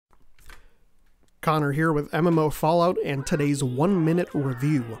Connor here with MMO Fallout and today's 1-minute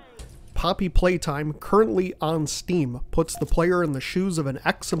review. Poppy Playtime, currently on Steam, puts the player in the shoes of an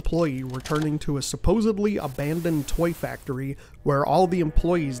ex-employee returning to a supposedly abandoned toy factory where all the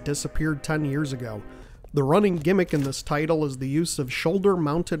employees disappeared 10 years ago. The running gimmick in this title is the use of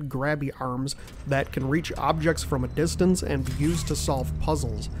shoulder-mounted grabby arms that can reach objects from a distance and be used to solve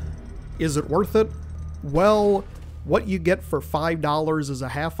puzzles. Is it worth it? Well, what you get for $5 is a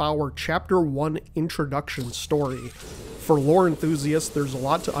half-hour Chapter 1 introduction story. For lore enthusiasts, there's a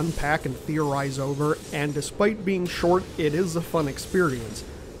lot to unpack and theorize over, and despite being short, it is a fun experience.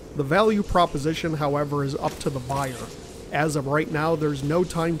 The value proposition, however, is up to the buyer. As of right now, there's no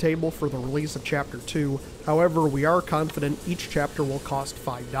timetable for the release of Chapter 2, however, we are confident each chapter will cost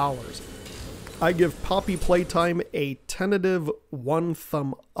 $5. I give Poppy Playtime a tentative 1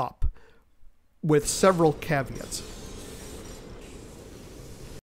 thumb up, with several caveats.